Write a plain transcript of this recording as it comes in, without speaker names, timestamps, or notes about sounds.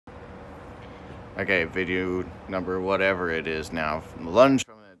Okay, video number whatever it is now, from the lunge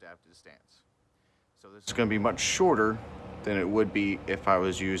from an adapted stance. So this is going to be much shorter than it would be if I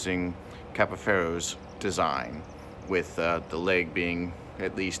was using Capaferro's design, with the leg being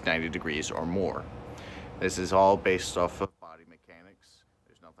at least 90 degrees or more. This is all based off of body mechanics.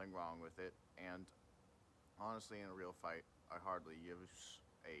 There's nothing wrong with it, and honestly, in a real fight, I hardly use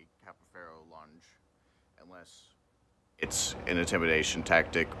a Capaferro lunge unless it's an intimidation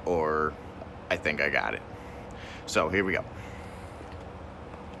tactic or I think I got it. So here we go.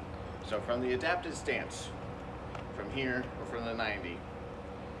 So from the adapted stance, from here or from the 90,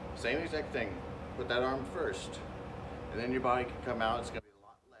 same exact thing. Put that arm first, and then your body can come out. It's going to be a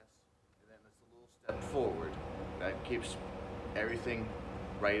lot less, and then it's a little step forward. That keeps everything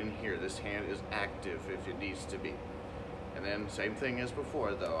right in here. This hand is active if it needs to be. And then same thing as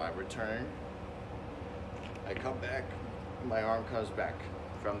before though. I return, I come back, my arm comes back.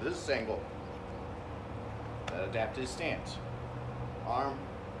 From this angle, that adapted stance. Arm,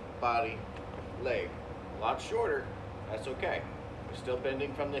 body, leg. A lot shorter, that's okay. We're still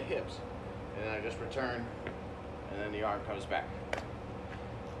bending from the hips. And then I just return, and then the arm comes back.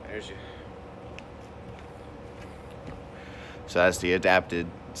 There's you. So that's the adapted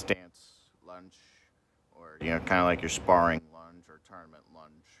stance lunge, or kind of like your sparring lunge or tournament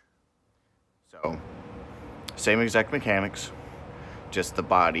lunge. So same exact mechanics, just the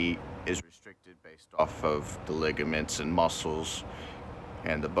body is restricted based off of the ligaments and muscles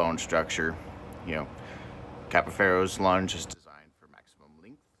and the bone structure. Capaferro's lunge is designed for maximum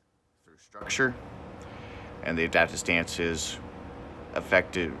length through structure, and the adapted stance is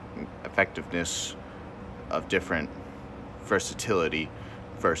effectiveness of different versatility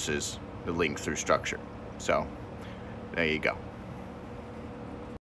versus the length through structure. So there you go.